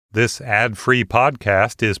This ad-free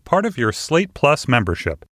podcast is part of your Slate Plus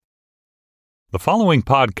membership. The following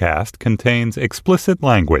podcast contains explicit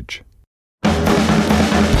language.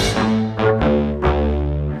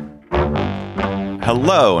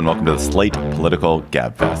 Hello, and welcome to the Slate Political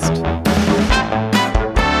Gabfest.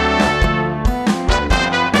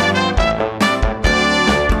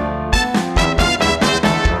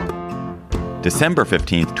 December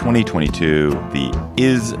 15th, 2022, the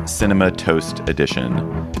Is Sinema Toast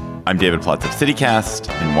edition. I'm David Plotz of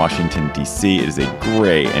CityCast in Washington, D.C. It is a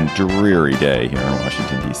gray and dreary day here in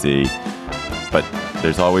Washington, D.C., but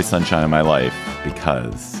there's always sunshine in my life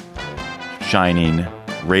because shining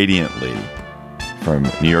radiantly from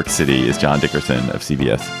New York City is John Dickerson of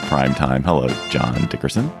CBS Primetime. Hello, John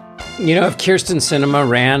Dickerson. You know, if Kyrsten Sinema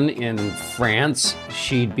ran in France,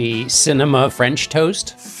 she'd be Sinema French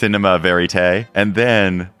toast. Sinema verite. And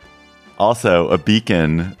then also a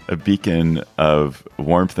beacon of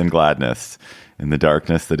warmth and gladness in the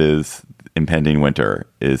darkness that is impending winter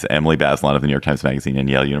is Emily Bazelon of the New York Times Magazine and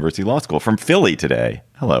Yale University Law School from Philly today.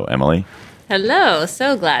 Hello, Emily. Hello.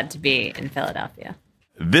 So glad to be in Philadelphia.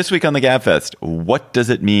 This week on the Gabfest, what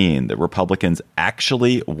does it mean that Republicans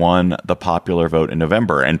actually won the popular vote in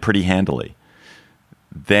November and pretty handily?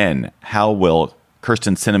 Then, how will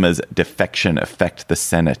Kyrsten Sinema's defection affect the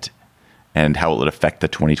Senate? And how will it affect the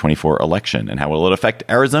 2024 election? And how will it affect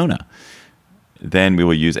Arizona? Then we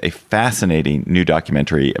will use a fascinating new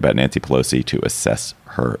documentary about Nancy Pelosi to assess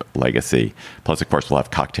her legacy. Plus, of course, we'll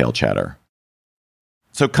have cocktail chatter.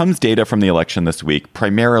 So comes data from the election this week,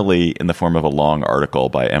 primarily in the form of a long article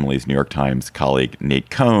by Emily's New York Times colleague Nate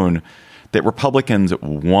Cohn, that Republicans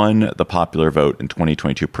won the popular vote in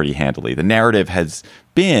 2022 pretty handily. The narrative has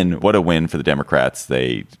been, what a win for the Democrats.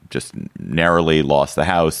 They just narrowly lost the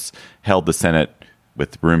House, held the Senate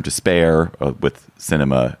with room to spare, with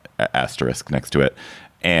Sinema asterisk next to it,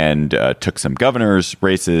 and took some governors'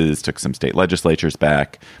 races, took some state legislatures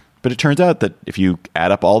back. But it turns out that if you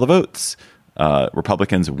add up all the votes,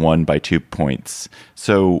 Republicans won by 2 points.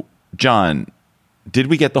 So, John, did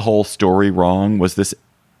we get the whole story wrong? Was this,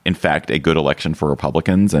 in fact, a good election for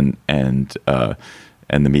Republicans, and the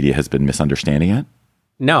media has been misunderstanding it?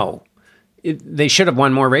 No. They should have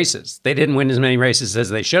won more races. They didn't win as many races as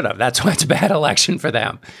they should have. That's why it's a bad election for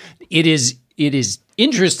them. It is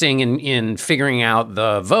interesting in figuring out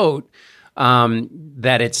the vote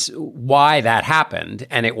that it's why that happened,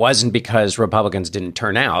 and it wasn't because Republicans didn't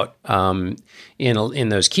turn out in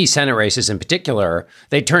those key Senate races in particular.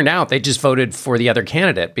 They turned out. They just voted for the other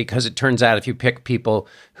candidate because it turns out if you pick people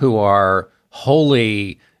who are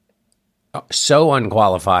wholly so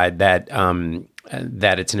unqualified that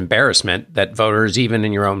it's an embarrassment that voters, even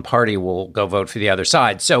in your own party, will go vote for the other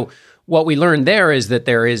side. So what we learned there is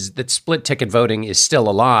that split ticket voting is still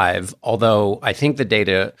alive, although I think the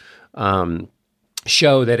data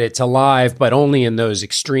show that it's alive, but only in those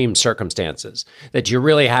extreme circumstances, that you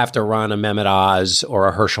really have to run a Mehmet Oz or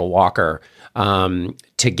a Herschel Walker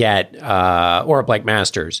to get, or a Blake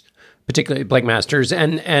Masters, particularly Blake Masters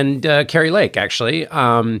and Carrie Lake, actually,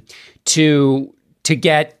 to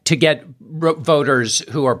get voters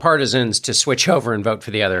who are partisans to switch over and vote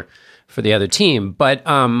for the other team. But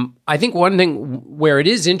I think one thing where it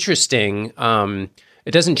is interesting,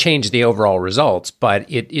 it doesn't change the overall results, but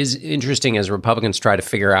it is interesting as Republicans try to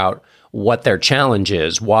figure out what their challenge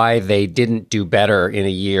is, why they didn't do better in a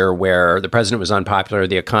year where the president was unpopular,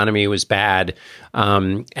 the economy was bad,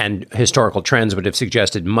 and historical trends would have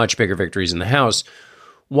suggested much bigger victories in the House.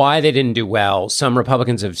 Why they didn't do well. Some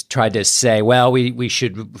Republicans have tried to say, well, we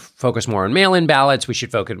should focus more on mail-in ballots, we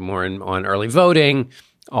should focus more on early voting,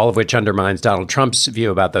 all of which undermines Donald Trump's view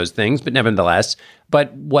about those things, but nevertheless.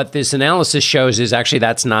 But what this analysis shows is actually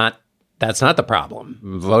that's not the problem.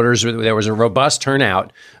 Voters, there was a robust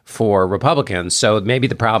turnout for Republicans, so maybe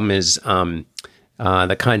the problem is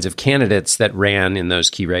the kinds of candidates that ran in those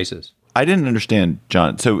key races. I didn't understand,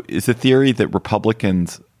 John. So is the theory that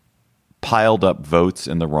Republicans piled up votes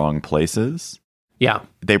in the wrong places? Yeah.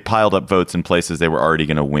 They piled up votes in places they were already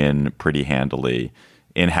going to win pretty handily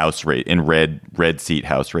in red seat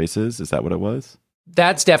House races. Is that what it was?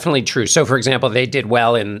 That's definitely true. So, for example, they did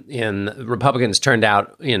well in Republicans turned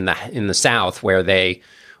out in the South where they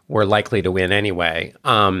were likely to win anyway.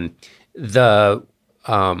 So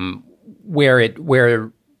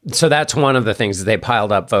that's one of the things that they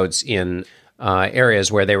piled up votes in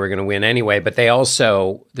areas where they were going to win anyway. But they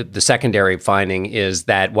also, the secondary finding is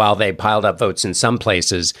that while they piled up votes in some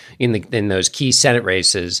places, in those key Senate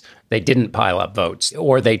races, they didn't pile up votes,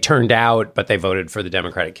 or they turned out, but they voted for the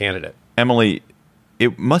Democratic candidate. Emily,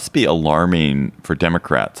 it must be alarming for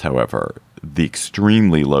Democrats, however, the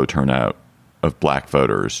extremely low turnout of black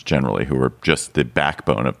voters generally, who are just the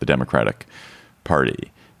backbone of the Democratic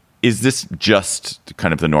Party. Is this just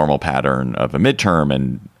kind of the normal pattern of a midterm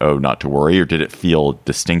and, oh, not to worry? Or did it feel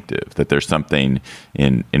distinctive that there's something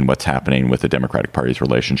in what's happening with the Democratic Party's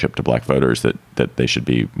relationship to black voters that they should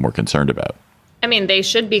be more concerned about? I mean, they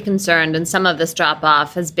should be concerned. And some of this drop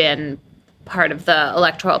off has been part of the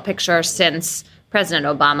electoral picture since President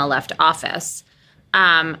Obama left office.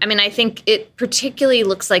 I think it particularly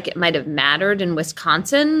looks like it might have mattered in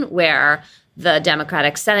Wisconsin, where the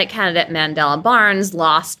Democratic Senate candidate Mandela Barnes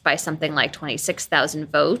lost by something like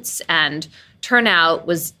 26,000 votes, and turnout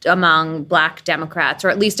was among black Democrats, or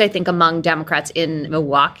at least I think among Democrats in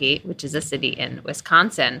Milwaukee, which is a city in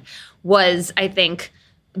Wisconsin, was, I think,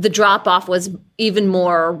 the drop-off was even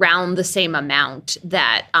more around the same amount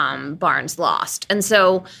that Barnes lost. And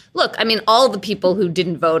so, look, all the people who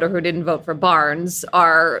didn't vote or who didn't vote for Barnes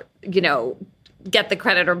are, get the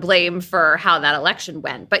credit or blame for how that election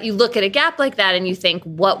went. But you look at a gap like that and you think,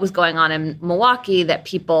 what was going on in Milwaukee that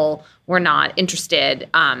people were not interested?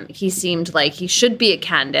 He seemed like he should be a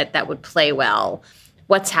candidate that would play well.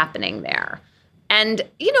 What's happening there? And,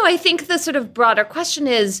 I think the sort of broader question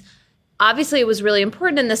is, obviously, it was really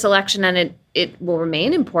important in this election, and it will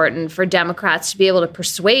remain important for Democrats to be able to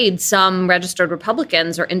persuade some registered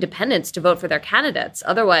Republicans or independents to vote for their candidates.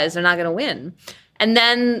 Otherwise, they're not going to win. And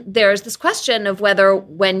then there's this question of whether,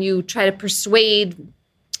 when you try to persuade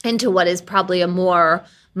into what is probably a more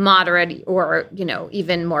moderate or,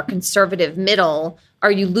 even more conservative middle,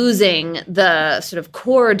 are you losing the sort of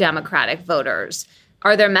core Democratic voters?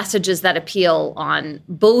 Are there messages that appeal on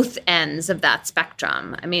both ends of that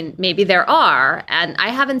spectrum? Maybe there are, and I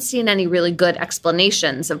haven't seen any really good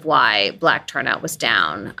explanations of why black turnout was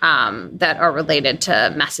down that are related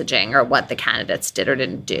to messaging or what the candidates did or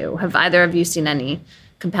didn't do. Have either of you seen any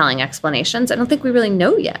compelling explanations? I don't think we really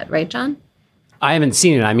know yet, right, John? I haven't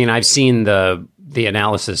seen it. I've seen the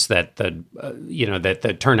analysis that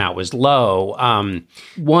the turnout was low.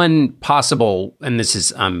 One possible, and this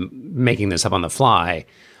is making this up on the fly,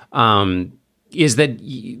 is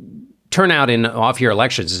that turnout in off-year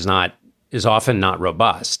elections is often not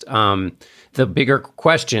robust. The bigger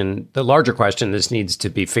question, the larger question, this needs to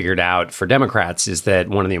be figured out for Democrats, is that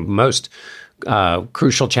one of the most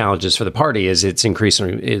crucial challenges for the party is its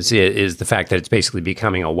increasing is the fact that it's basically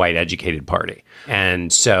becoming a white educated party.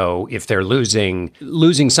 And so if they're losing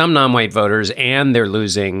some non-white voters and they're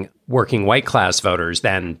losing working white class voters,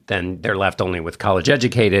 then they're left only with college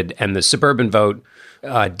educated. And the suburban vote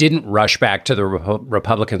didn't rush back to the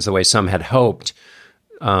Republicans the way some had hoped.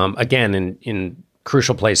 Again, in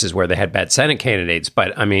crucial places where they had bad Senate candidates.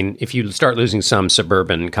 But if you start losing some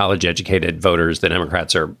suburban college-educated voters, the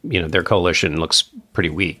Democrats are, their coalition looks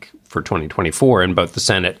pretty weak for 2024 in both the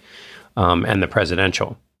Senate and the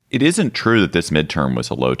presidential. It isn't true that this midterm was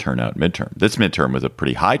a low turnout midterm. This midterm was a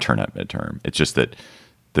pretty high turnout midterm. It's just that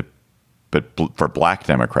but for black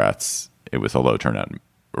Democrats, it was a low turnout,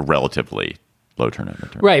 relatively low turnout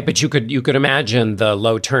midterm. Right, but you could imagine the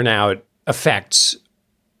low turnout effects,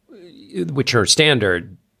 which are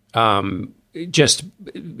standard, just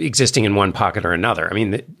existing in one pocket or another.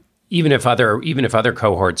 Even if other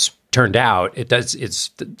cohorts turned out,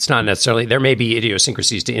 it's not necessarily, there may be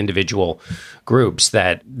idiosyncrasies to individual groups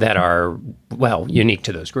that are, unique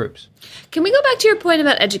to those groups. Can we go back to your point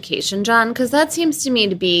about education, John? Because that seems to me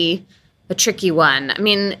to be a tricky one.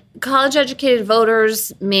 College-educated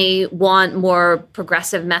voters may want more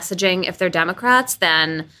progressive messaging if they're Democrats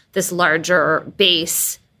than this larger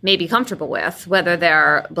base may be comfortable with, whether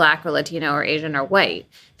they're black or Latino or Asian or white.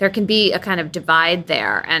 There can be a kind of divide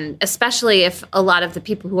there. And especially if a lot of the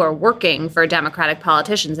people who are working for Democratic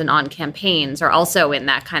politicians and on campaigns are also in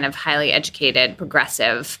that kind of highly educated,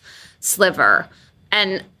 progressive sliver.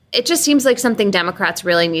 And it just seems like something Democrats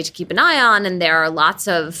really need to keep an eye on. And there are lots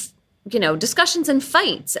of discussions and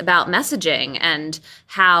fights about messaging and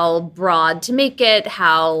how broad to make it,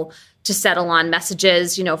 how to settle on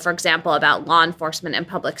messages, for example, about law enforcement and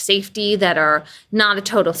public safety that are not a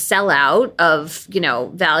total sellout of,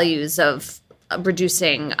 values of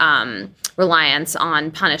reducing reliance on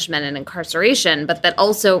punishment and incarceration, but that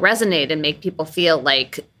also resonate and make people feel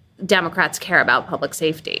like Democrats care about public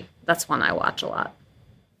safety. That's one I watch a lot.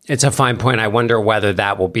 It's a fine point. I wonder whether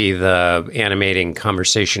that will be the animating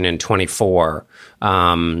conversation in 24.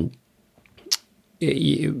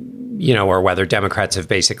 Or whether Democrats have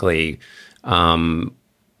basically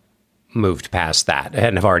moved past that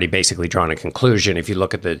and have already basically drawn a conclusion. If you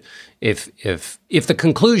look at if the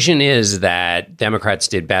conclusion is that Democrats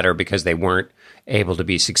did better because they weren't able to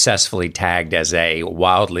be successfully tagged as a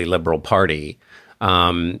wildly liberal party,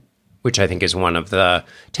 which I think is one of the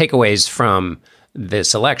takeaways from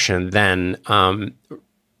this election, then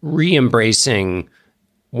re-embracing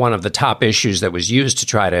one of the top issues that was used to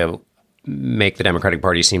try to make the Democratic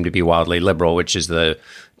Party seem to be wildly liberal, which is the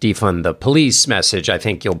defund the police message. I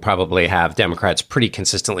think you'll probably have Democrats pretty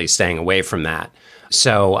consistently staying away from that.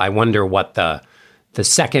 So I wonder what the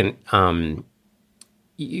second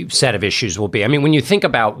set of issues will be. I mean, when you think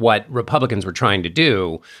about what Republicans were trying to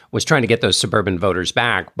do, was trying to get those suburban voters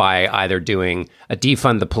back by either doing a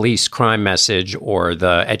defund the police crime message or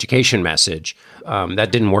the education message.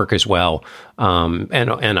 That didn't work as well.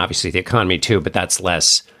 And obviously the economy too, but that's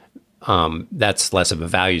less of a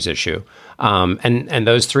values issue. And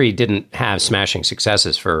those three didn't have smashing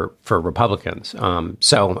successes for Republicans.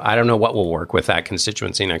 So I don't know what will work with that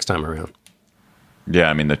constituency next time around.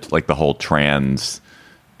 Yeah, I mean, the whole trans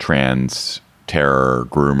terror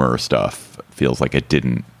groomer stuff feels like it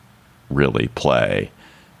didn't really play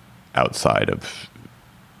outside of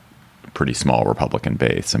a pretty small Republican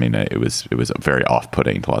base. I mean, it was very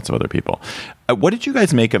off-putting to lots of other people. What did you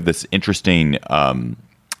guys make of this interesting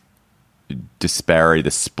disparity, the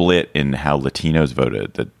split in how Latinos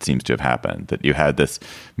voted that seems to have happened? That you had this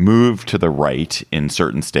move to the right in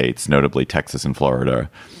certain states, notably Texas and Florida,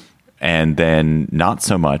 and then not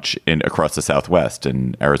so much across the Southwest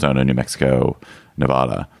in Arizona, New Mexico,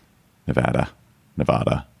 Nevada.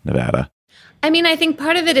 I mean, I think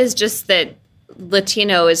part of it is just that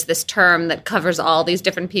Latino is this term that covers all these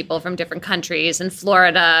different people from different countries. In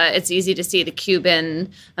Florida, it's easy to see the Cuban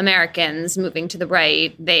Americans moving to the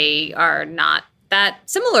right. They are not that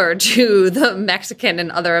similar to the Mexican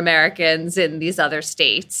and other Americans in these other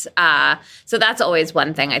states. So that's always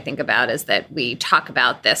one thing I think about, is that we talk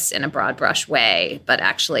about this in a broad brush way, but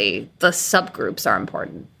actually the subgroups are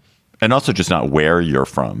important. And also just not where you're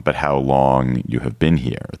from, but how long you have been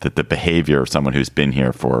here. That the behavior of someone who's been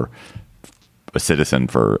here for a citizen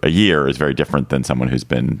for a year is very different than someone who's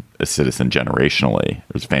been a citizen generationally.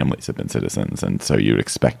 Whose families have been citizens. And so you'd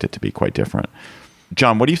expect it to be quite different.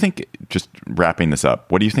 John, what do you think, just wrapping this up,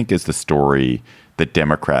 what do you think is the story that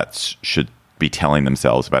Democrats should be telling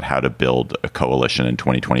themselves about how to build a coalition in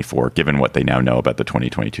 2024, given what they now know about the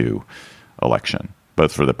 2022 election,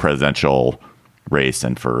 both for the presidential race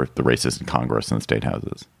and for the races in Congress and the state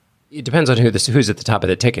houses? It depends on who's at the top of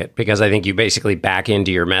the ticket, because I think you basically back into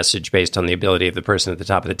your message based on the ability of the person at the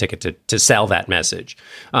top of the ticket to sell that message.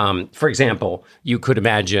 For example, you could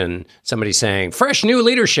imagine somebody saying fresh new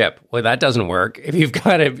leadership. Well, that doesn't work if you've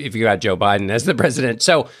got Joe Biden as the president.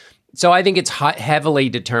 So I think it's heavily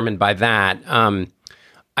determined by that.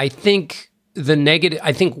 I think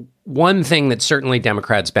one thing that certainly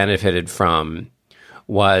Democrats benefited from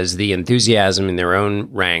was the enthusiasm in their own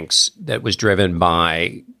ranks that was driven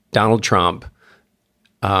by Donald Trump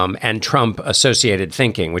and Trump-associated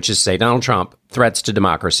thinking, which is to say Donald Trump, threats to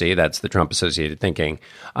democracy, that's the Trump-associated thinking,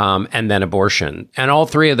 and then abortion. And all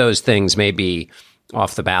three of those things may be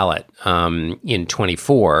off the ballot in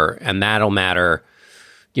 24, and that'll matter.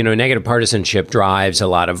 You know, negative partisanship drives a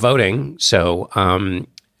lot of voting. So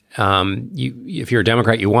if you're a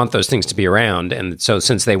Democrat, you want those things to be around. And so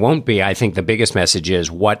since they won't be, I think the biggest message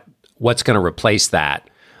is what's going to replace that.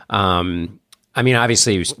 I mean,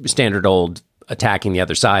 obviously, standard old attacking the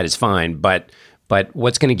other side is fine, but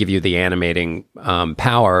what's going to give you the animating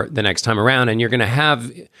power the next time around? And you're going to have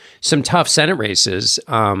some tough Senate races,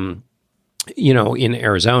 in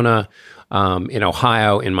Arizona, in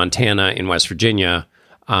Ohio, in Montana, in West Virginia,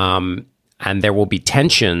 and there will be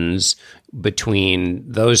tensions between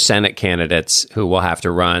those Senate candidates who will have to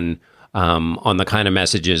run on the kind of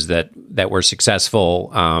messages that were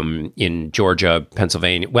successful in Georgia,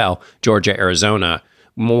 Pennsylvania, Georgia, Arizona,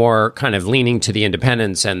 more kind of leaning to the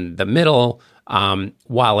independents and the middle,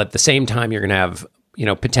 while at the same time you're going to have,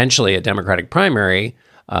 potentially a Democratic primary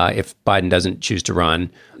if Biden doesn't choose to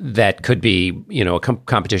run. That could be, a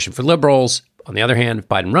competition for liberals. On the other hand, if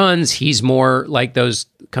Biden runs, he's more like those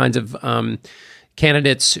kinds of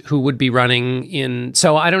candidates who would be running in.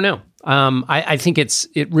 So I don't know. I think it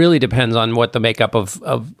really depends on what the makeup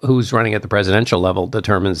of who's running at the presidential level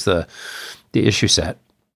determines the issue set.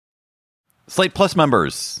 Slate Plus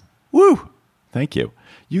members, woo! Thank you.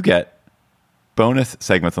 You get bonus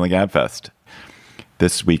segments on the Gabfest.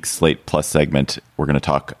 This week's Slate Plus segment, we're going to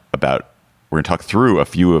talk through a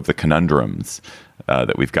few of the conundrums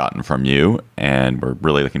that we've gotten from you, and we're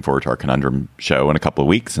really looking forward to our conundrum show in a couple of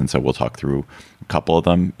weeks, and so we'll talk through a couple of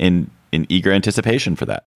them in eager anticipation for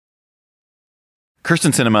that.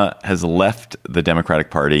 Kyrsten Sinema has left the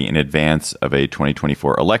Democratic Party in advance of a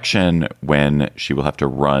 2024 election when she will have to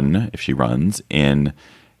run, if she runs, in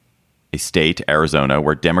a state, Arizona,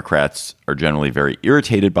 where Democrats are generally very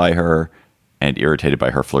irritated by her and irritated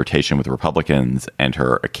by her flirtation with Republicans and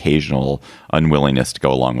her occasional unwillingness to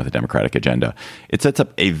go along with the Democratic agenda. It sets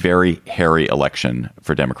up a very hairy election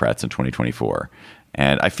for Democrats in 2024.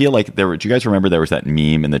 And I feel like do you guys remember there was that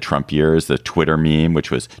meme in the Trump years, the Twitter meme,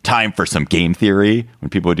 which was time for some game theory? When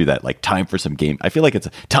people would do that, like time for some game. I feel like it's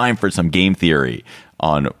time for some game theory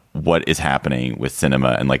on what is happening with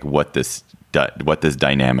Sinema and like what this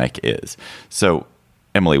dynamic is. So,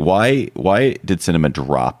 Emily, why did Sinema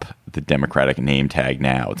drop the Democratic name tag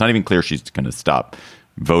now? It's not even clear she's going to stop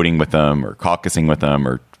voting with them or caucusing with them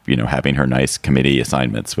or, having her nice committee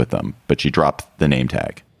assignments with them. But she dropped the name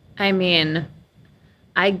tag. I mean,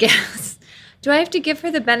 I guess, do I have to give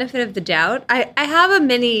her the benefit of the doubt? I have a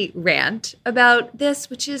mini rant about this,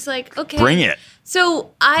 which is like, okay. Bring it.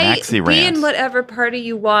 So Maxi be rant. in whatever party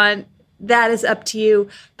you want. That is up to you.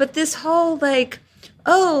 But this whole like,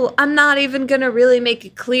 oh, I'm not even going to really make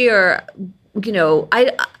it clear,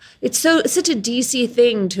 it's such a DC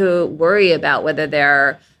thing to worry about whether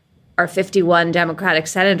there are 51 Democratic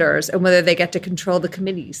senators and whether they get to control the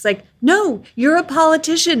committees. Like, no, you're a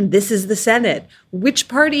politician. This is the Senate. Which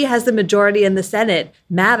party has the majority in the Senate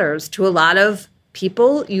matters to a lot of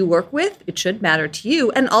people you work with. It should matter to you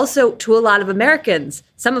and also to a lot of Americans,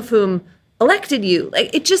 some of whom elected you.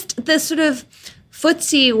 Like, it just, the sort of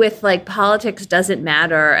footsie with like politics doesn't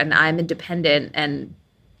matter and I'm independent and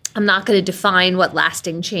I'm not going to define what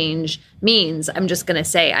lasting change means. I'm just going to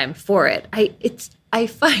say I'm for it. I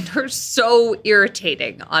find her so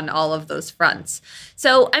irritating on all of those fronts.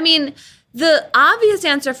 So, I mean, the obvious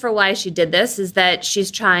answer for why she did this is that she's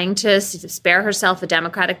trying to spare herself a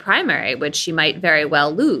Democratic primary, which she might very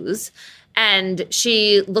well lose. And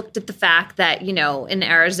she looked at the fact that, in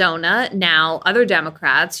Arizona, now other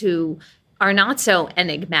Democrats who are not so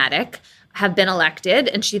enigmatic have been elected.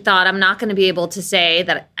 And she thought, I'm not going to be able to say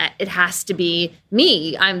that it has to be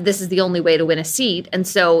me. This is the only way to win a seat. And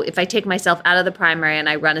so if I take myself out of the primary and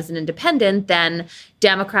I run as an independent, then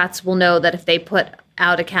Democrats will know that if they put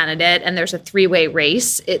out a candidate and there's a three-way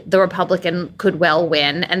race, the Republican could well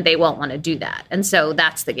win and they won't want to do that. And so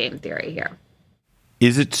that's the game theory here.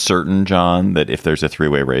 Is it certain, John, that if there's a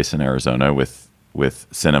three-way race in Arizona with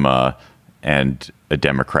Sinema and a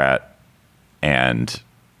Democrat and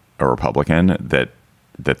a Republican, that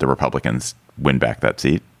the Republicans win back that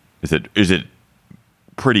seat? Is it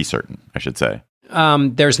pretty certain, I should say?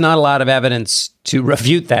 There's not a lot of evidence to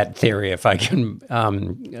refute that theory, if I can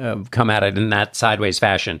come at it in that sideways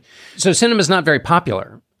fashion. So Sinema's not very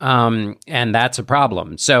popular, and that's a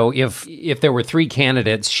problem. So if there were three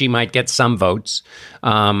candidates, she might get some votes.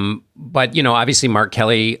 But, obviously Mark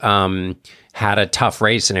Kelly had a tough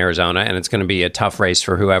race in Arizona, and it's going to be a tough race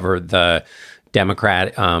for whoever the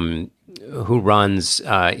Democrat who runs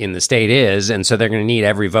in the state is. And so they're going to need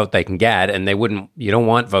every vote they can get. And you don't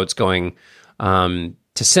want votes going to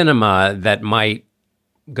Sinema that might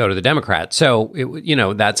go to the Democrat. So,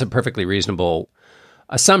 that's a perfectly reasonable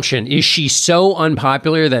assumption. Is she so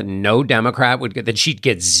unpopular that no Democrat that she'd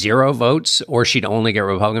get zero votes or she'd only get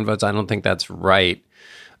Republican votes? I don't think that's right.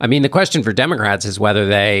 I mean, the question for Democrats is whether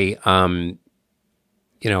they, how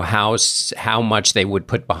much they would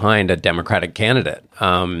put behind a Democratic candidate,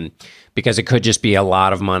 because it could just be a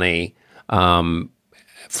lot of money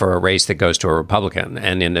for a race that goes to a Republican,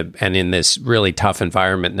 and in this really tough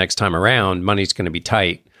environment next time around, money's going to be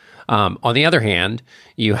tight. On the other hand,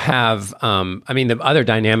 you have, the other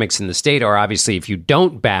dynamics in the state are obviously if you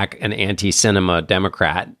don't back an anti-Sinema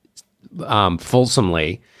Democrat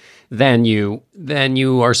fulsomely, then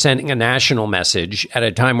you are sending a national message at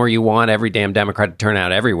a time where you want every damn Democrat to turn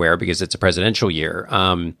out everywhere because it's a presidential year.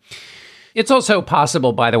 It's also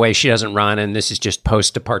possible, by the way, she doesn't run, and this is just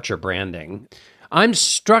post-departure branding. I'm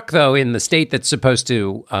struck, though, in the state that's supposed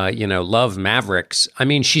to, love mavericks. I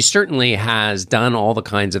mean, she certainly has done all the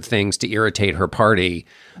kinds of things to irritate her party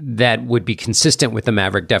that would be consistent with the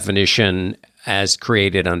maverick definition as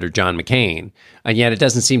created under John McCain. And yet it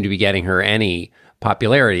doesn't seem to be getting her any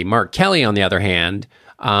popularity. Mark Kelly, on the other hand,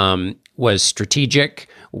 was strategic,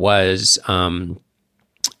 was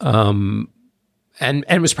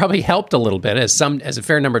and was probably helped a little bit as a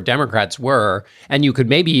fair number of Democrats were, and you could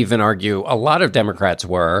maybe even argue a lot of Democrats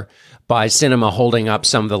were, by Sinema holding up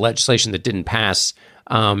some of the legislation that didn't pass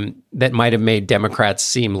that might have made Democrats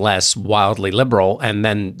seem less wildly liberal and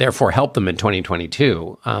then therefore help them in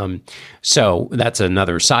 2022. So that's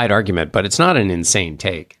another side argument, but it's not an insane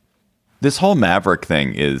take. This whole maverick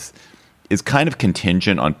thing is kind of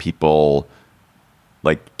contingent on people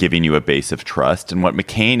like giving you a base of trust. And what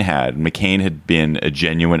McCain had been a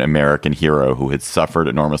genuine American hero who had suffered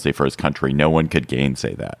enormously for his country. No one could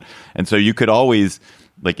gainsay that. And so you could always,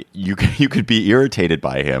 like, you could be irritated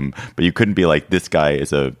by him, but you couldn't be like, this guy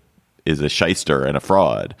is a shyster and a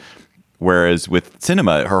fraud. Whereas with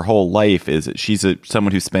Sinema, her whole life is she's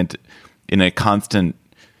someone who spent in a constant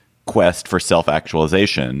quest for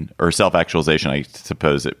self-actualization, I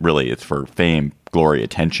suppose it's for fame, glory,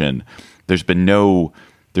 attention. There seems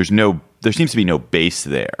to be no base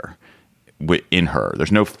there in her.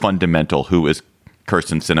 There's no fundamental who is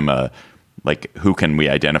Kyrsten Sinema, like who can we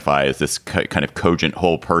identify as this kind of cogent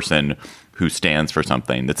whole person who stands for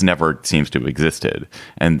something that's never seems to have existed.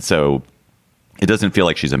 And so it doesn't feel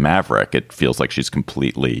like she's a maverick. It feels like she's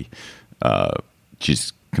completely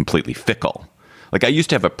fickle. Like I used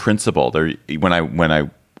to have a principle there when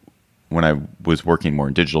I was working more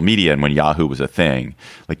in digital media and when Yahoo was a thing.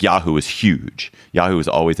 Like Yahoo was huge. Yahoo was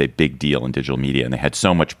always a big deal in digital media, and they had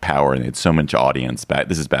so much power and they had so much audience back.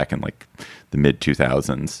 This is back in like the mid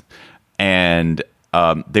 2000s, and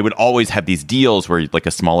they would always have these deals where, like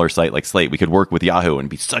a smaller site like Slate, we could work with Yahoo and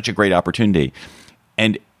be such a great opportunity.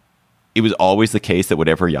 And it was always the case that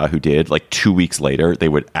whatever Yahoo did, like 2 weeks later, they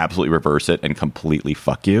would absolutely reverse it and completely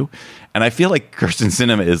fuck you. And I feel like Kyrsten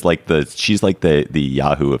Sinema is like she's like the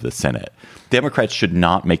Yahoo of the Senate. Democrats should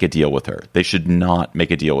not make a deal with her. They should not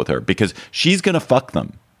make a deal with her because she's going to fuck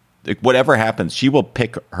them. Like, whatever happens, she will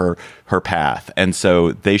pick her path. And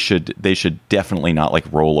so they should definitely not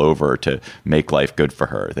like roll over to make life good for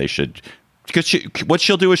her. They should. Because what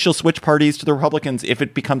she'll do is she'll switch parties to the Republicans if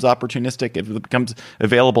it becomes opportunistic, if it becomes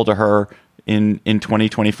available to her in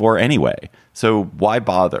 2024 anyway. So why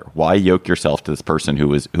bother? Why yoke yourself to this person who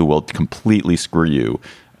will completely screw you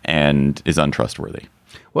and is untrustworthy?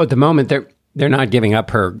 Well, at the moment, they're not giving up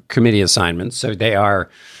her committee assignments, so they are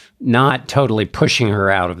not totally pushing her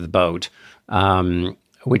out of the boat,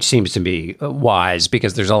 which seems to be wise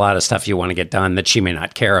because there's a lot of stuff you want to get done that she may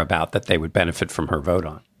not care about that they would benefit from her vote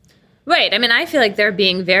on. Right. I mean, I feel like they're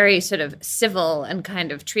being very sort of civil and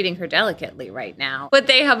kind of treating her delicately right now. What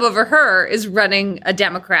they have over her is running a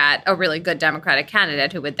Democrat, a really good Democratic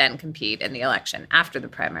candidate who would then compete in the election after the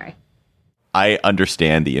primary. I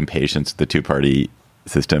understand the impatience of the two-party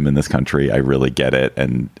system in this country. I really get it.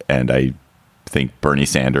 And I think Bernie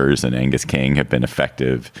Sanders and Angus King have been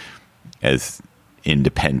effective as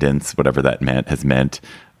independents, whatever that has meant.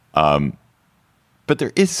 But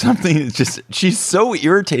there is something that's just, she's so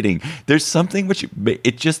irritating. There's something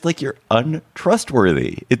it's just like you're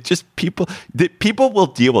untrustworthy. It's just people will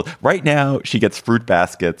deal with. Right now, she gets fruit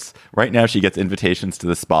baskets. Right now, she gets invitations to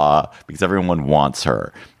the spa because everyone wants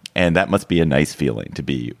her. And that must be a nice feeling to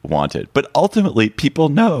be wanted. But ultimately, people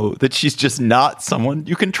know that she's just not someone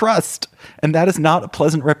you can trust. And that is not a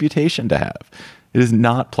pleasant reputation to have. It is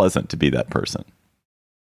not pleasant to be that person.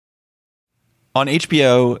 On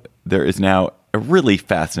HBO, there is now a really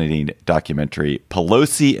fascinating documentary,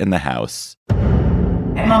 Pelosi in the House.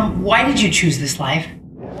 Mom, why did you choose this life?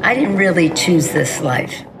 I didn't really choose this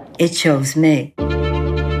life. It chose me.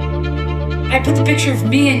 I put the picture of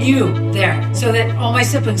me and you there so that all my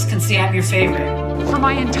siblings can see I'm your favorite. For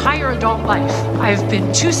my entire adult life, I've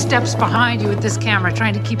been 2 steps behind you with this camera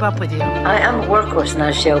trying to keep up with you. I am a workhorse,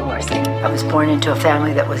 not a show horse. I was born into a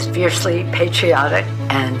family that was fiercely patriotic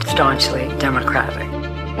and staunchly democratic.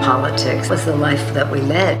 Politics was the life that we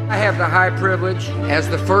led. I have the high privilege as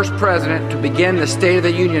the first president to begin the State of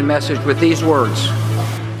the Union message with these words.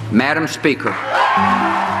 Madam Speaker.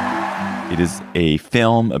 It is a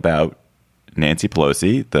film about Nancy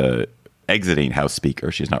Pelosi, the exiting House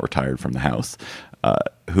Speaker. She's not retired from the House,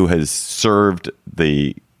 who has served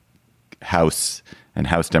the House and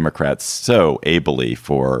House Democrats so ably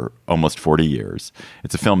for almost 40 years.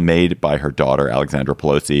 It's a film made by her daughter, Alexandra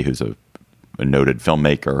Pelosi, who's a noted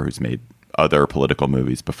filmmaker who's made other political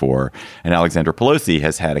movies before. And Alexandra Pelosi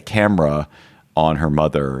has had a camera on her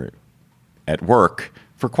mother at work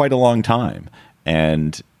for quite a long time.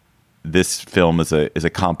 And this film is a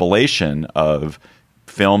compilation of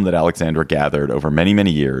film that Alexandra gathered over many,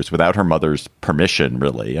 many years without her mother's permission,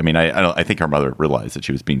 really. I mean, I think her mother realized that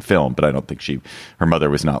she was being filmed, but I don't think her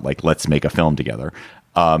mother was not like, let's make a film together.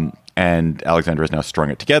 And Alexandra has now strung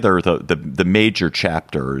it together. The major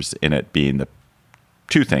chapters in it being the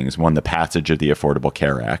 2 things. One, the passage of the Affordable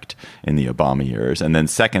Care Act in the Obama years. And then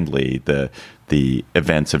secondly, the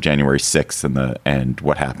events of January 6th and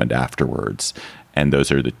what happened afterwards. And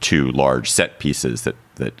those are the 2 large set pieces that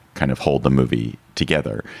kind of hold the movie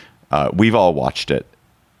together. We've all watched it.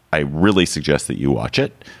 I really suggest that you watch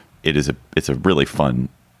it. It's a really fun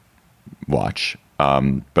watch.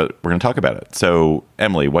 But we're going to talk about it. So,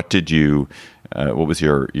 Emily, what did you What was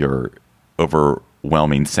your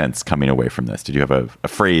overwhelming sense coming away from this? Did you have a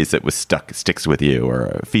phrase that sticks with you, or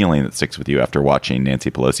a feeling that sticks with you after watching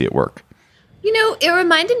Nancy Pelosi at work? It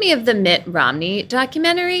reminded me of the Mitt Romney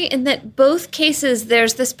documentary, in that both cases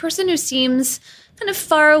there's this person who seems kind of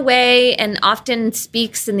far away and often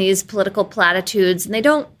speaks in these political platitudes, and they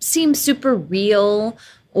don't seem super real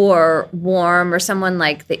or warm or someone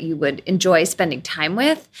like that you would enjoy spending time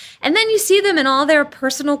with. And then you see them in all their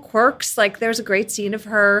personal quirks. Like there's a great scene of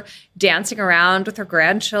her dancing around with her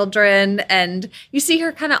grandchildren, and you see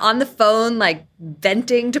her kind of on the phone, like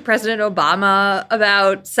venting to President Obama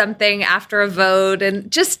about something after a vote. And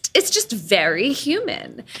it's just very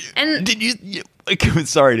human. And did you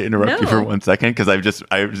sorry to interrupt you for 1 second, because I just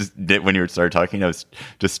when you started talking, I was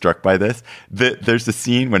just struck by this. There's a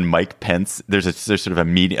scene when Mike Pence, there's sort of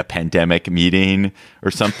a pandemic meeting or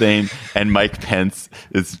something, and Mike Pence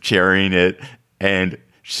is chairing it, and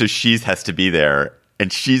so she has to be there,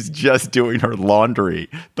 and she's just doing her laundry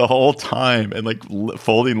the whole time, and like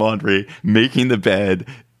folding laundry, making the bed,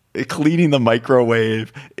 cleaning the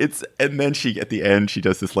microwave. And then at the end, she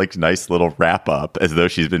does this like nice little wrap up as though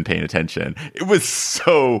she's been paying attention. It was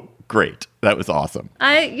so great. That was awesome.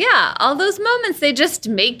 All those moments, they just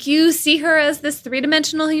make you see her as this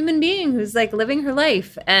 3-dimensional human being who's like living her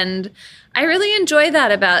life. And I really enjoy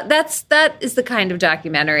that that is the kind of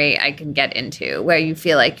documentary I can get into, where you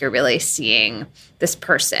feel like you're really seeing this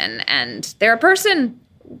person, and they're a person.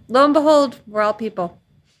 Lo and behold, we're all people.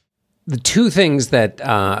 The two things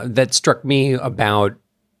that struck me about,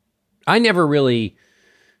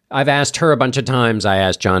 I've asked her a bunch of times. I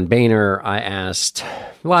asked John Boehner. I asked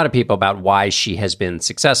a lot of people about why she has been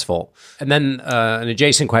successful. And then an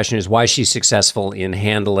adjacent question is why she's successful in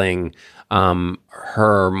handling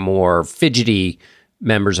her more fidgety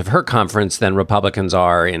members of her conference than Republicans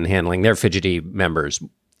are in handling their fidgety members.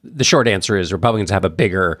 The short answer is Republicans have a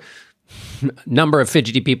bigger number of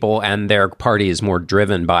fidgety people, and their party is more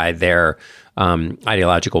driven by their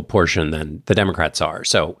ideological portion than the Democrats are.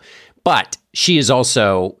 But she is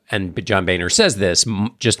also, and John Boehner says this,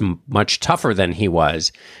 just much tougher than he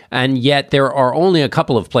was. And yet there are only a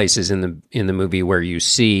couple of places in the movie where you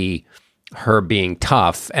see her being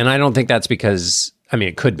tough. And I don't think that's because,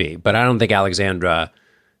 it could be, but I don't think Alexandra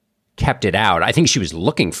kept it out. I think she was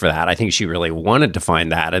looking for that. I think she really wanted to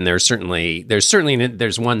find that. And there's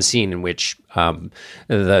one scene in which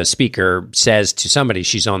the speaker says to somebody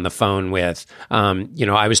she's on the phone with,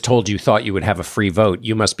 I was told you thought you would have a free vote.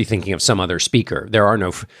 You must be thinking of some other speaker. There are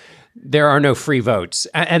no free votes.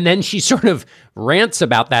 And then she sort of rants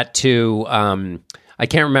about that to, I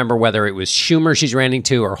can't remember whether it was Schumer she's ranting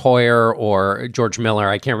to, or Hoyer, or George Miller.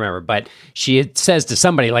 I can't remember, but she says to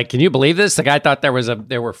somebody like, "Can you believe this? The guy thought there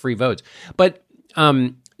were free votes." But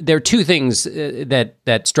there are two things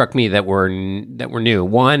that struck me that were new.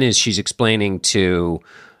 One is she's explaining to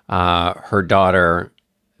her daughter,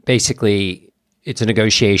 basically, it's a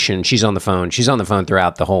negotiation. She's on the phone. She's on the phone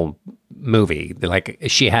throughout the whole movie. Like,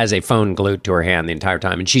 she has a phone glued to her hand the entire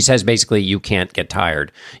time. And she says, basically, you can't get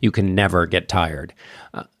tired. You can never get tired.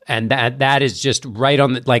 And that is just right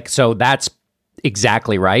on the, so that's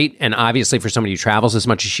exactly right. And obviously for somebody who travels as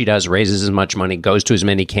much as she does, raises as much money, goes to as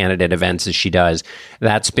many candidate events as she does,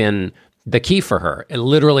 that's been the key for her. And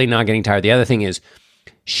literally not getting tired. The other thing is,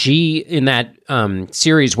 she, in that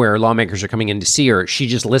series where lawmakers are coming in to see her, she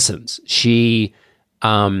just listens. She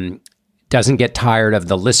doesn't get tired of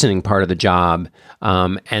the listening part of the job,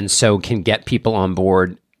 and so can get people on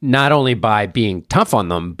board, not only by being tough on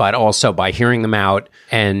them, but also by hearing them out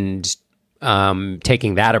and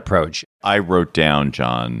taking that approach. I wrote down,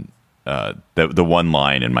 John, the one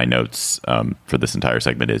line in my notes for this entire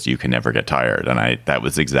segment is, "You can never get tired," and that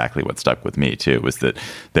was exactly what stuck with me too. Was that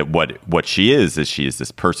what she is she is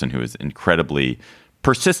this person who is incredibly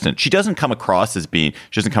persistent. She doesn't come across as being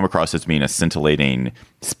a scintillating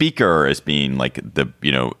speaker, as being like the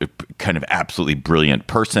kind of absolutely brilliant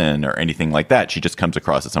person or anything like that. She just comes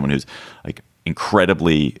across as someone who's like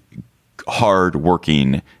incredibly hard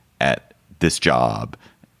working at this job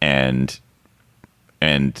and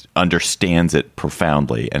understands it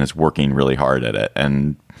profoundly and is working really hard at it.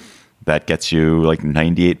 And that gets you like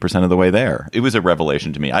 98% of the way there. It was a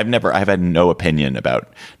revelation to me. I've had no opinion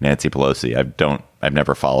about Nancy Pelosi. I've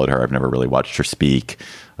never followed her. I've never really watched her speak.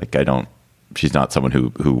 She's not someone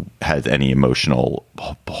who has any emotional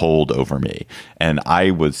hold over me. And I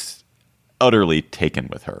was utterly taken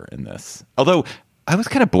with her in this. Although I was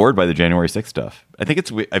kind of bored by the January 6th stuff. I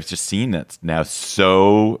think I've just seen that now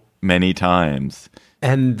so many times.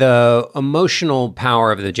 And the emotional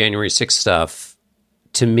power of the January 6th stuff,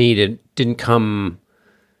 to me, didn't come.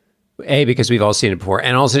 Because we've all seen it before,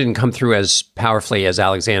 and also didn't come through as powerfully as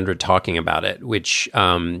Alexandra talking about it, which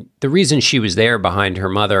the reason she was there behind her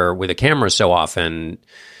mother with a camera so often,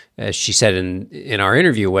 as she said in our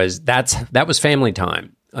interview, was that was family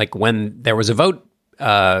time. Like when there was a vote,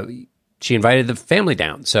 she invited the family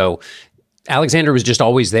down. So Alexandra was just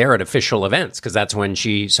always there at official events because that's when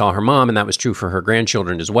she saw her mom, and that was true for her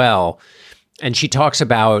grandchildren as well. And she talks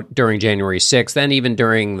about during January 6th, and even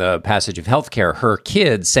during the passage of healthcare, her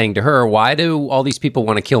kids saying to her, why do all these people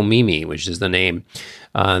want to kill Mimi, which is the name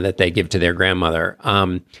that they give to their grandmother?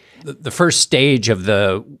 The first stage of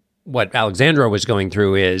what Alexandra was going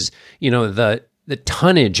through is, the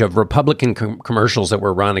tonnage of Republican commercials that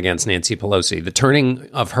were run against Nancy Pelosi, the turning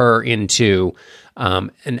of her into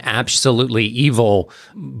an absolutely evil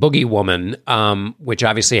boogie woman, which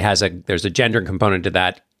obviously there's a gender component to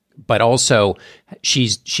that. But also, she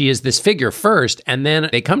is this figure first, and then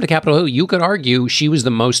they come to Capitol Hill. You could argue she was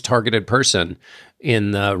the most targeted person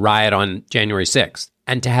in the riot on January 6th.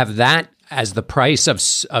 And to have that as the price of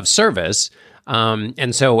service,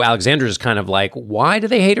 and so Alexandra's kind of like, why do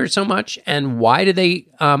they hate her so much? And why do they?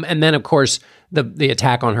 And then, of course, the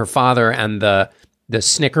attack on her father and the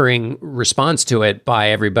snickering response to it by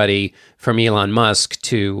everybody from Elon Musk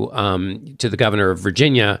to the governor of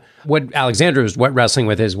Virginia. What Alexandra was wrestling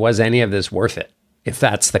with is, was any of this worth it, if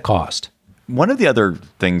that's the cost? One of the other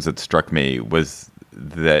things that struck me was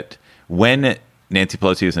that when Nancy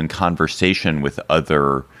Pelosi was in conversation with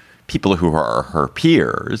other people who are her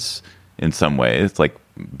peers in some ways, like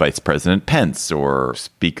Vice President Pence or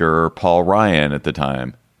Speaker Paul Ryan at the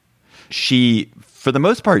time, she, for the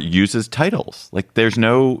most part, uses titles. Like there's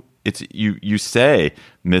no, it's you say,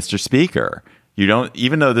 Mr. Speaker. You don't,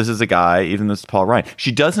 even though this is a guy, even this is Paul Ryan.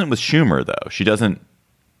 She doesn't with Schumer, though. She doesn't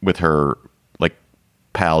with her like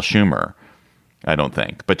pal Schumer, I don't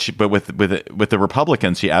think. But with the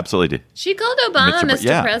Republicans, she absolutely did. She called Obama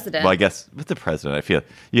Mr. President. Well, I guess with the president, I feel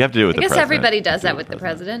you have to do it with the president. I guess everybody does that with the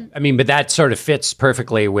president. I mean, but that sort of fits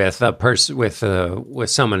perfectly with a person with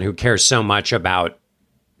someone who cares so much about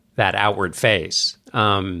that outward face.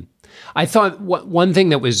 I thought one thing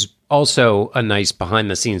that was also a nice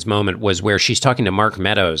behind-the-scenes moment was where she's talking to Mark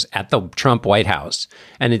Meadows at the Trump White House,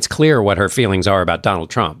 and it's clear what her feelings are about Donald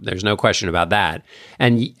Trump. There's no question about that.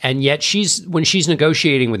 And yet when she's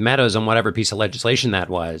negotiating with Meadows on whatever piece of legislation that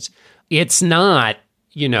was, it's not,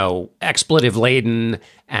 expletive laden,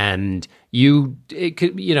 and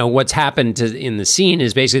what's happened in the scene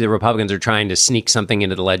is basically the Republicans are trying to sneak something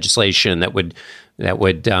into the legislation that would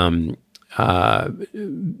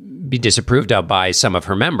be disapproved of by some of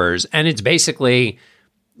her members. And it's basically,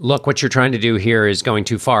 look, what you're trying to do here is going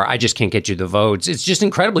too far. I just can't get you the votes. It's just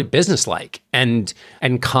incredibly businesslike and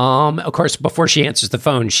calm. Of course, before she answers the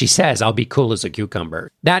phone, she says, I'll be cool as a cucumber.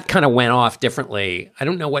 That kind of went off differently. I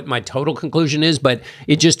don't know what my total conclusion is, but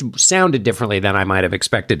it just sounded differently than I might have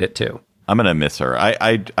expected it to. I'm going to miss her.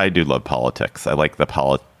 I do love politics. I like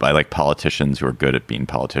I like politicians who are good at being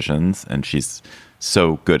politicians, and she's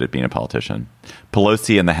so good at being a politician.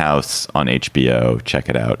 Pelosi in the House on HBO. Check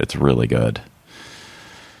it out. It's really good.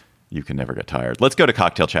 You can never get tired. Let's go to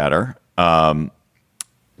cocktail chatter.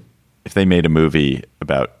 If they made a movie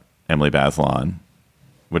about Emily Bazelon,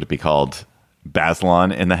 would it be called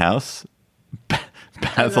Bazelon in the House?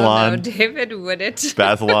 Bazelon, David, would it?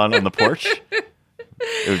 Bazelon on the porch.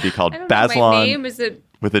 It would be called Bazelon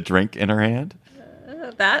with a drink in her hand.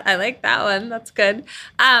 I like that one. That's good.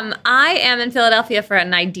 I am in Philadelphia for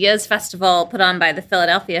an Ideas Festival put on by the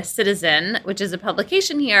Philadelphia Citizen, which is a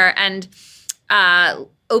publication here. And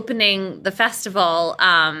opening the festival,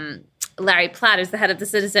 Larry Platt, who's the head of the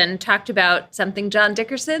Citizen, talked about something, John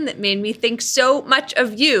Dickerson, that made me think so much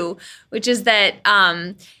of you, which is that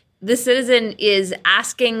the Citizen is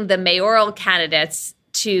asking the mayoral candidates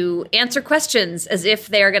to answer questions as if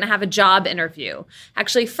they are going to have a job interview.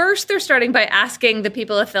 Actually, first, they're starting by asking the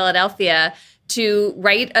people of Philadelphia to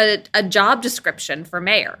write a job description for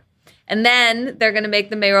mayor. And then they're going to make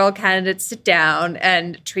the mayoral candidates sit down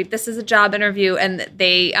and treat this as a job interview. And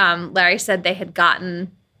they, Larry said they had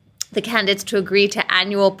gotten the candidates to agree to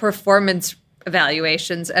annual performance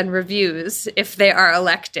evaluations and reviews if they are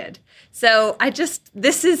elected. So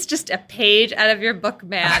this is just a page out of your book,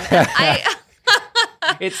 man.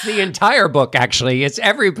 It's the entire book, actually. It's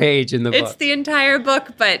every page in the book. It's the entire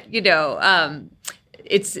book, but,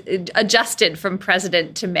 it's adjusted from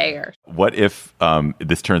president to mayor. What if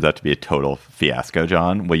this turns out to be a total fiasco,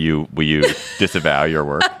 John? Will you disavow your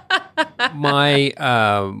work? My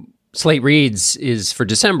Slate Reads is for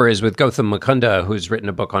December is with Gautam Mukunda, who's written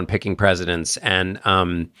a book on picking presidents. And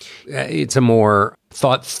it's a more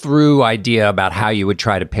thought through idea about how you would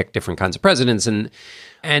try to pick different kinds of presidents. And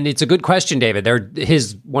And it's a good question, David.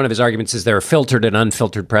 One of his arguments is there are filtered and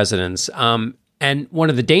unfiltered presidents. And one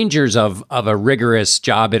of the dangers of a rigorous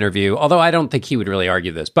job interview, although I don't think he would really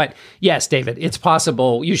argue this, but yes, David, it's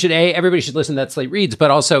possible. Everybody should listen to that Slate Reads, but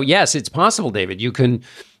also, yes, it's possible, David. You can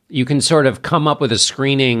sort of come up with a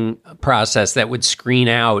screening process that would screen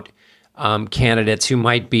out candidates who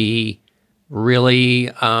might be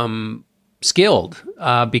really skilled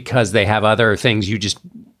because they have other things you just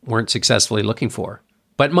weren't successfully looking for.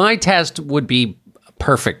 But my test would be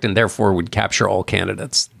perfect and therefore would capture all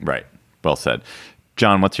candidates. Right. Well said.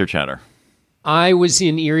 John, what's your chatter? I was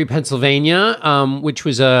in Erie, Pennsylvania, which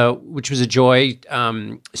was a joy,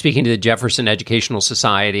 speaking to the Jefferson Educational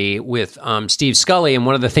Society with Steve Scully. And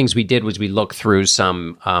one of the things we did was we looked through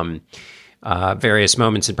some various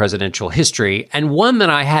moments in presidential history. And one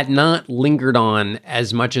that I had not lingered on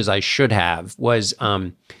as much as I should have was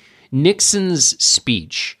Nixon's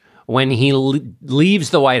speech when he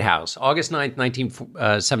leaves the White House, August 9th,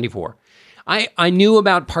 1974. I knew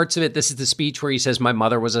about parts of it. This is the speech where he says, "My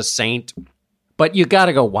mother was a saint," but you got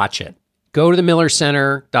to go watch it. Go to the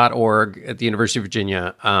millercenter.org at the University of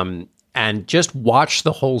Virginia and just watch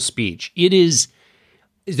the whole speech.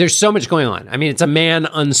 There's so much going on. I mean, it's a man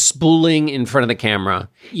unspooling in front of the camera.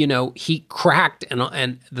 You know, he cracked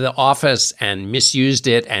and the office and misused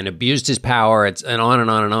it and abused his power. And on and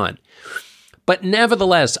on and on. But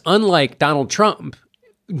nevertheless, unlike Donald Trump,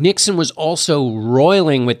 Nixon was also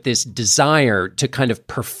roiling with this desire to kind of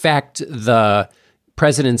perfect the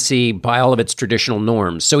presidency by all of its traditional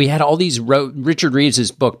norms. So he had all these Richard Reeves's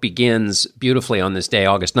book begins beautifully on this day,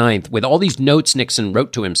 August 9th, with all these notes Nixon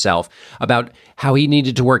wrote to himself about how he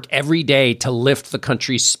needed to work every day to lift the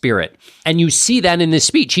country's spirit. And you see that in this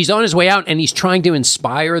speech. He's on his way out and he's trying to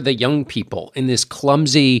inspire the young people in this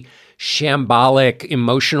clumsy, shambolic,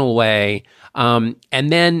 emotional way. And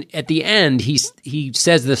then at the end, he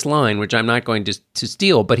says this line, which I'm not going to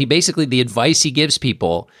steal, but the advice he gives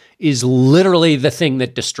people is literally the thing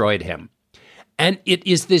that destroyed him. And it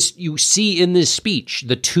is this, you see in this speech,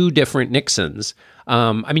 the two different Nixons.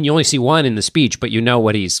 I mean, you only see one in the speech, but you know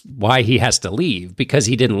why he has to leave, because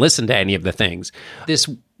he didn't listen to any of the things. This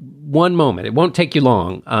one moment, it won't take you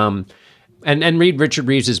long. And read Richard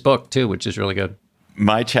Reeves's book too, which is really good.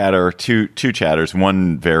 My chatter, two chatters,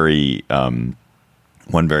 one very grim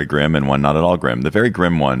and one not at all grim. The very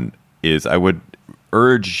grim one is I would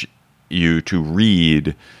urge you to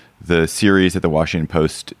read the series that the Washington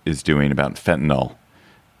Post is doing about fentanyl.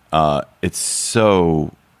 It's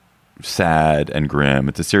so sad and grim.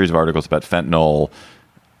 It's a series of articles about fentanyl,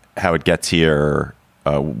 how it gets here,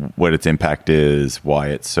 what its impact is, why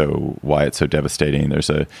it's so devastating.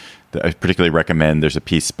 I particularly recommend, there's a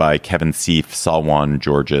piece by Kevin Seif, Salwan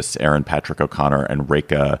Georges, Aaron Patrick O'Connor, and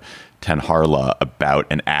Reka Tenharla about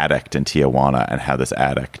an addict in Tijuana and how this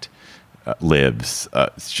addict lives.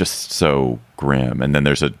 It's just so grim. And then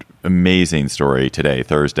there's an amazing story today,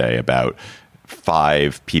 Thursday, about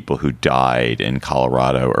 5 people who died in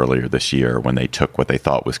Colorado earlier this year when they took what they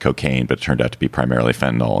thought was cocaine, but it turned out to be primarily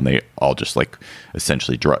fentanyl, and they all just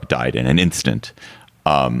essentially died in an instant.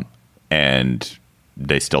 And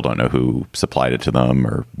they still don't know who supplied it to them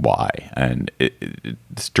or why. And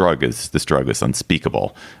this drug is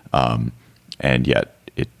unspeakable. And yet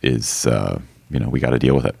it is, we got to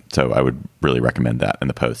deal with it. So I would really recommend that in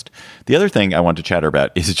the Post. The other thing I want to chatter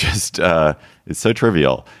about is just, it's so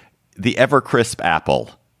trivial. The Evercrisp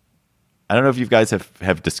apple. I don't know if you guys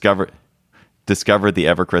have discovered the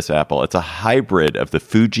Evercrisp apple. It's a hybrid of the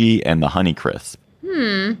Fuji and the Honeycrisp.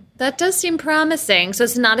 That does seem promising. So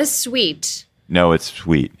it's not as sweet. No, it's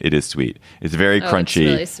sweet. It is sweet. It's very crunchy,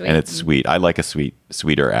 it's really and it's sweet. I like a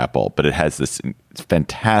sweeter apple, but it has this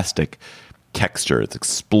fantastic texture. It's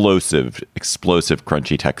explosive,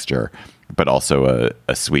 crunchy texture, but also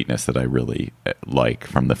a sweetness that I really like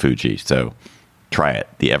from the Fuji. So try it,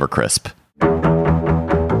 the Evercrisp.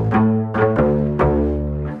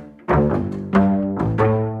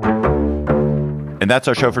 And that's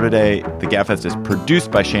our show for today. The Gabfest is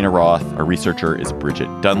produced by Shana Roth. Our researcher is Bridget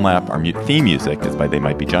Dunlap. Our theme music is by They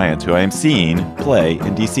Might Be Giants, who I am seeing play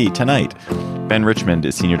in D.C. tonight. Ben Richmond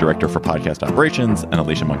is Senior Director for Podcast Operations, and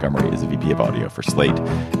Alicia Montgomery is a VP of Audio for Slate.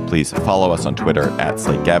 Please follow us on Twitter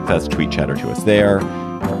 @SlateGabfest. Tweet chatter to us there.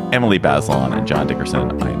 For Emily Bazelon and John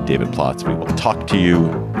Dickerson, I am David Plotz. We will talk to you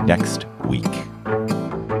next week.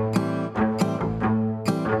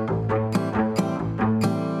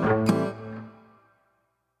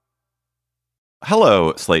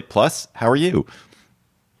 Hello, Slate Plus. How are you?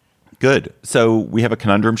 Good. So we have a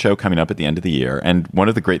conundrum show coming up at the end of the year. And one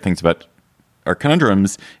of the great things about our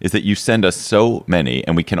conundrums is that you send us so many,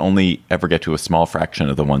 and we can only ever get to a small fraction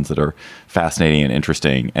of the ones that are fascinating and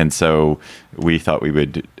interesting. And so we thought we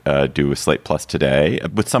would do a Slate Plus today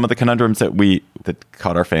with some of the conundrums that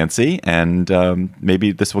caught our fancy, and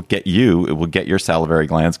maybe this will get your salivary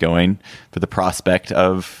glands going for the prospect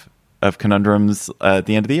of conundrums at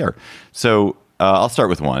the end of the year. So I'll start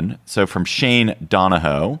with one. So from Shane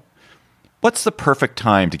Donahoe, what's the perfect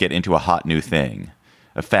time to get into a hot new thing?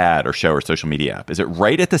 A fad or show or social media app? Is it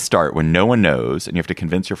right at the start when no one knows and you have to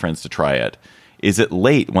convince your friends to try it? Is it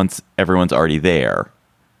late once everyone's already there?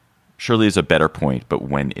 Surely there's a better point, but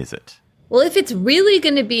when is it? Well, if it's really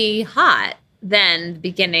going to be hot, then the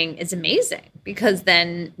beginning is amazing because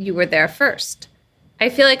then you were there first. I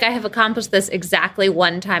feel like I have accomplished this exactly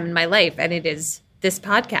one time in my life, and it is this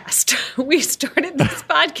podcast. We started this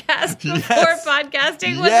podcast before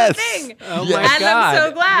podcasting was a thing. Oh my God. I'm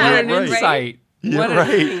so glad. What an insight. What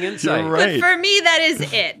an insight. Right. But for me, that is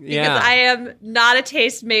it. Because I am not a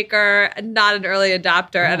tastemaker, not an early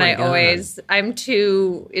adopter, and I'm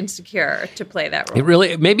too insecure to play that role. It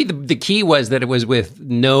really, maybe the key was that it was with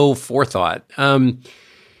no forethought.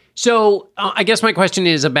 So I guess my question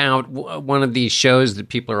is about one of these shows that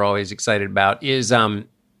people are always excited about is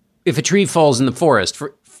if a tree falls in the forest.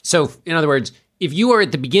 So in other words, if you are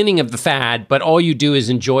at the beginning of the fad, but all you do is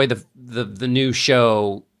enjoy the new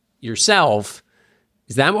show yourself,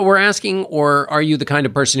 is that what we're asking? Or are you the kind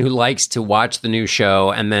of person who likes to watch the new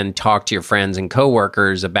show and then talk to your friends and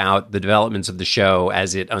coworkers about the developments of the show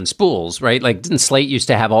as it unspools, right? Like, didn't Slate used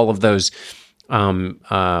to have all of those,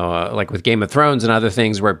 like with Game of Thrones and other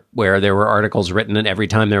things where there were articles written and every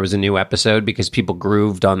time there was a new episode because people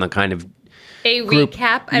grooved on the kind of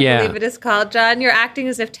recap, I believe it is called, John. You're acting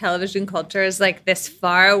as if television culture is like this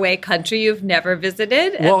faraway country you've never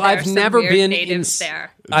visited. And well, I've never been in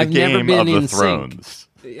there. I've never been in sync.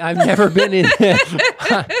 I've never been in.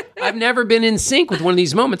 I've never been in sync with one of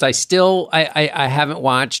these moments. I haven't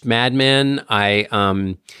watched Mad Men.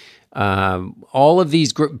 All of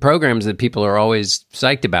these programs that people are always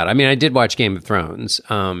psyched about. I mean, I did watch Game of Thrones.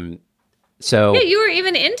 So yeah, you were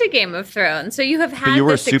even into Game of Thrones, so you have had. But you were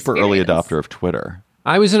a this super experience. early adopter of Twitter.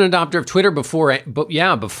 I was an adopter of Twitter before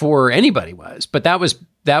anybody was. But that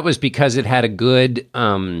was because it had a good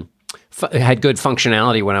had good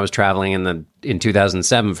functionality when I was traveling in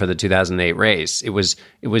 2007 for the 2008 race. It was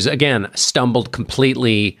again stumbled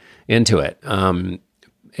completely into it.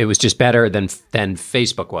 It was just better than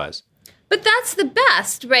Facebook was. But that's the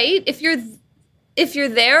best, right? If you're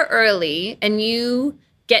there early and you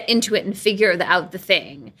get into it and figure out the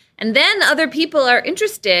thing, and then other people are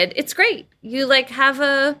interested, it's great. You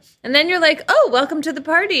and then you're like, oh, welcome to the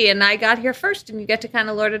party, and I got here first, and you get to kind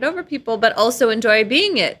of lord it over people, but also enjoy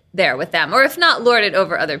being there with them. Or if not lord it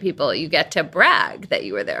over other people, you get to brag that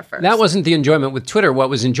you were there first. That wasn't the enjoyment with Twitter. What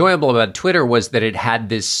was enjoyable about Twitter was that it had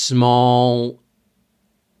this small,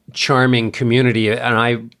 charming community, and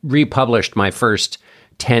I republished my first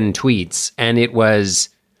 10 tweets, and it was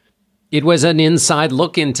an inside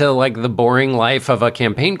look into like the boring life of a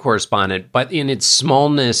campaign correspondent, but in its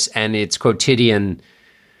smallness and its quotidian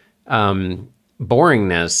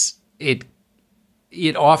boringness, it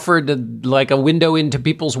offered like a window into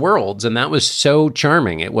people's worlds, and that was so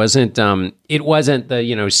charming. It wasn't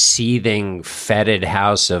the seething, fetid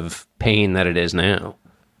house of pain that it is now.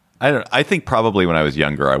 I think probably when I was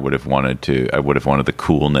younger, I would have wanted the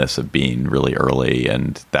coolness of being really early,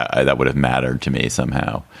 and that would have mattered to me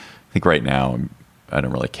somehow. I think right now I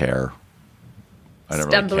don't really care.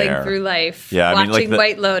 Stumbling through life, like watching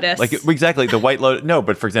White Lotus. Like exactly the White Lotus. No,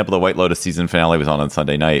 but for example, the White Lotus season finale was on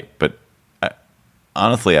Sunday night. But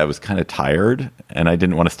honestly, I was kind of tired, and I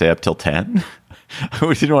didn't want to stay up till 10. I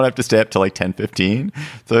didn't want to have to stay up till like 10:15.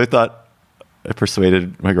 So I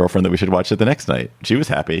persuaded my girlfriend that we should watch it the next night. She was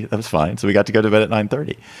happy. That was fine. So we got to go to bed at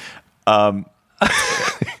 9:30.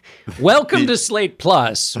 Welcome to Slate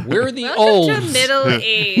Plus. We're the Welcome olds. to middle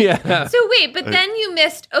age. Yeah. So wait, but then you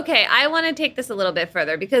missed. Okay, I want to take this a little bit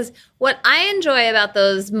further because what I enjoy about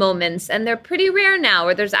those moments, and they're pretty rare now,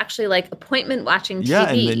 where there's actually like appointment watching TV. Yeah,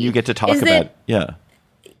 and then you get to talk about Yeah,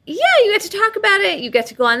 you get to talk about it. You get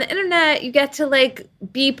to go on the internet. You get to like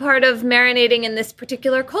be part of marinating in this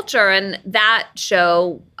particular culture. And that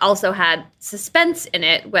show also had suspense in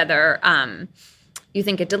it, whether you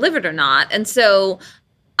think it delivered or not. And so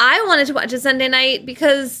I wanted to watch it Sunday night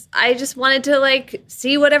because I just wanted to like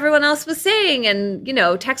see what everyone else was saying and,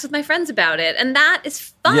 text with my friends about it. And that is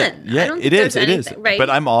fun. Yeah, it is. Right? But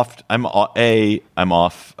I'm off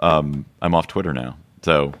Twitter now.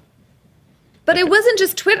 So. But it wasn't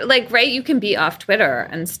just Twitter, right? You can be off Twitter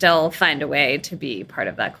and still find a way to be part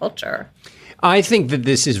of that culture. I think that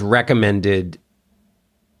this is recommended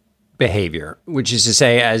behavior, which is to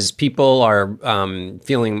say, as people are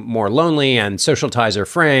feeling more lonely and social ties are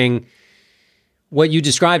fraying, what you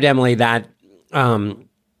described, Emily, that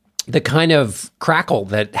the kind of crackle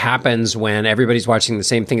that happens when everybody's watching the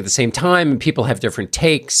same thing at the same time and people have different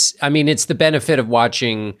takes. I mean, it's the benefit of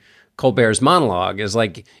watching Colbert's monologue, is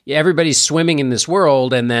like everybody's swimming in this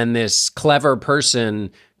world and then this clever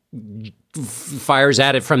person fires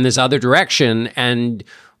at it from this other direction and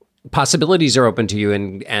possibilities are open to you,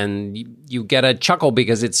 and you get a chuckle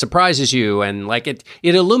because it surprises you, and like it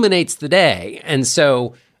illuminates the day. And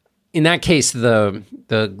so in that case, the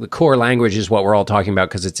core language is what we're all talking about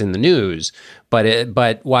because it's in the news.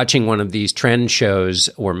 But watching one of these trend shows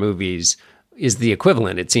or movies is the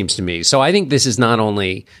equivalent, it seems to me. So I think this is not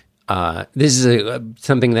only this is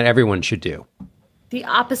something that everyone should do. The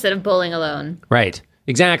opposite of bowling alone. Right.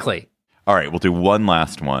 Exactly. All right, we'll do one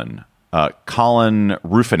last one. Colin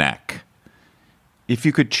Rufinak. If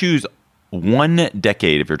you could choose one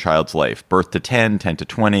decade of your child's life, birth to 10, 10 to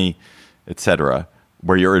 20, etc.,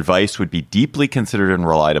 where your advice would be deeply considered and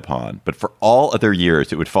relied upon, but for all other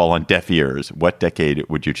years it would fall on deaf ears, what decade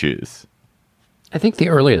would you choose? I think the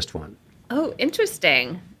earliest one. Oh,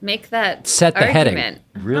 interesting. Make that set the argument.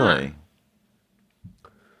 heading. Really? Huh.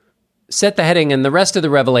 Set the heading, and the rest of the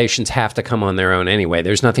revelations have to come on their own anyway.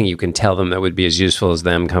 There's nothing you can tell them that would be as useful as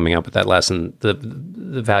them coming up with that lesson, the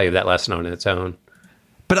value of that lesson on its own.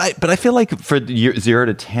 But I feel like for year 0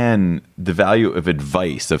 to 10, the value of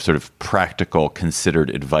advice, of sort of practical, considered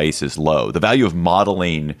advice, is low. The value of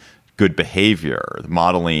modeling good behavior,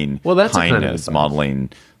 modeling kindness, kind of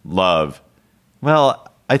modeling love. Well,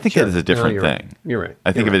 I think that is a different you're thing. Right. You're right.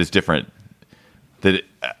 I think of it as different.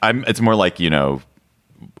 It's more like,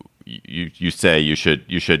 you say you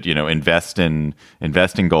should invest in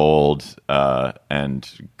gold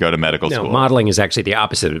and go to medical school. No, modeling is actually the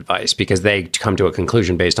opposite of advice, because they come to a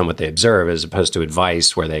conclusion based on what they observe, as opposed to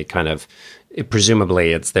advice where they kind of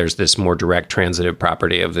presumably there's this more direct transitive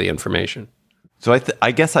property of the information. So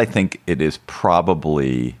I guess I think it's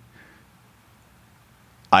probably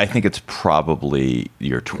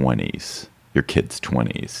your 20s, your kids'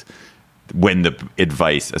 20s, when the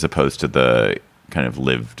advice, as opposed to the kind of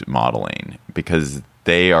lived modeling, because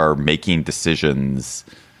they are making decisions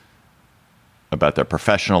about their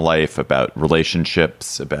professional life, about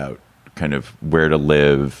relationships, about kind of where to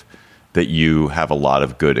live, that you have a lot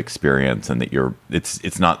of good experience, and that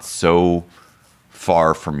it's not so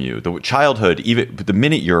far from you. The childhood, even the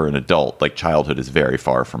minute you're an adult, like childhood is very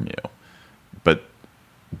far from you, but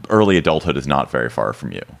early adulthood is not very far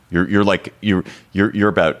from you. You're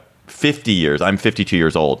about 50 years. I'm 52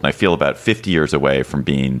 years old, and I feel about 50 years away from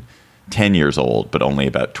being 10 years old, but only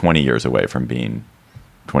about 20 years away from being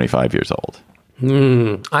 25 years old.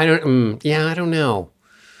 I don't know.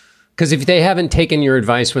 Because if they haven't taken your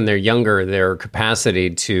advice when they're younger, their capacity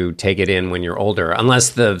to take it in when you're older,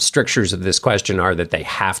 unless the strictures of this question are that they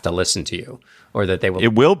have to listen to you, or that they will.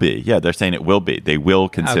 It will be. Yeah, they're saying it will be. They will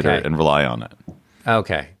consider it and rely on it.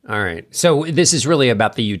 Okay. All right. So this is really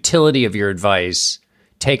about the utility of your advice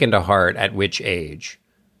taken to heart at which age?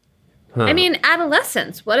 Huh. I mean,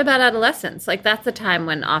 adolescence. What about adolescence? Like, that's the time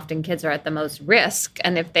when often kids are at the most risk.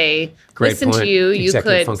 And if they listen to you, you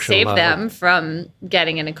could save them from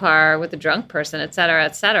getting in a car with a drunk person, et cetera,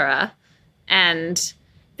 et cetera. And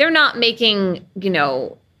they're not making,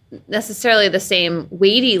 necessarily the same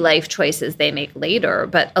weighty life choices they make later.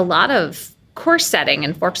 But a lot of course setting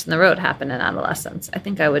and forks in the road happen in adolescence. I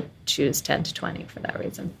think I would choose 10 to 20 for that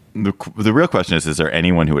reason. The real question is there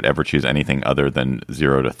anyone who would ever choose anything other than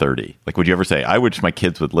 0 to 30? Like, would you ever say, I wish my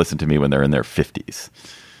kids would listen to me when they're in their 50s?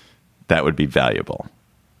 That would be valuable.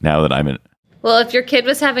 Now that I'm in... Well, if your kid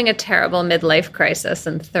was having a terrible midlife crisis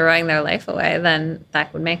and throwing their life away, then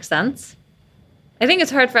that would make sense. I think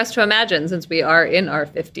it's hard for us to imagine since we are in our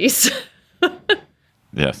 50s.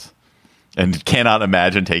 Yes. And I cannot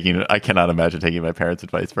imagine taking my parents'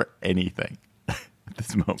 advice for anything at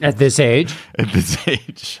this moment. At this age? At this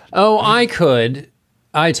age. Oh, I could.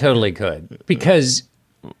 I totally could. Because...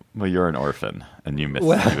 Well, you're an orphan, and you missed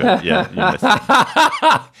it. Yeah, you missed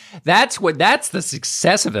it. That's the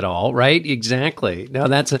success of it all, right? Exactly. No,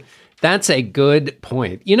 that's a good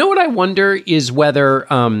point. You know what I wonder is whether...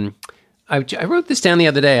 I wrote this down the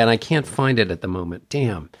other day, and I can't find it at the moment.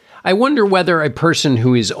 Damn. I wonder whether a person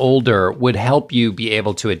who is older would help you be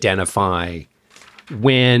able to identify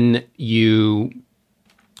when you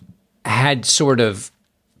had sort of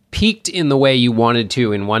peaked in the way you wanted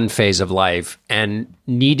to in one phase of life and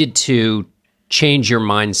needed to change your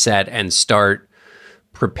mindset and start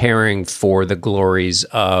preparing for the glories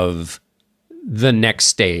of the next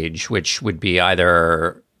stage, which would be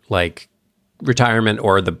either like retirement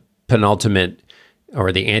or the penultimate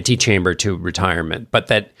or the antechamber to retirement, but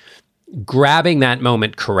that grabbing that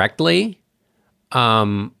moment correctly,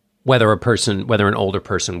 whether an older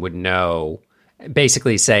person would know,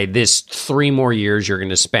 basically say this 3 more years you're going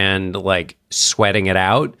to spend like sweating it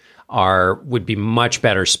out would be much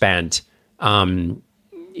better spent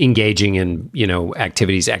engaging in,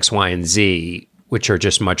 activities X, Y, and Z, which are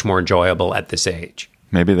just much more enjoyable at this age.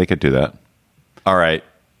 Maybe they could do that. All right.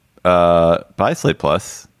 Bye, Slate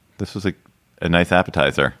Plus. This was a nice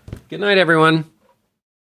appetizer. Good night, everyone.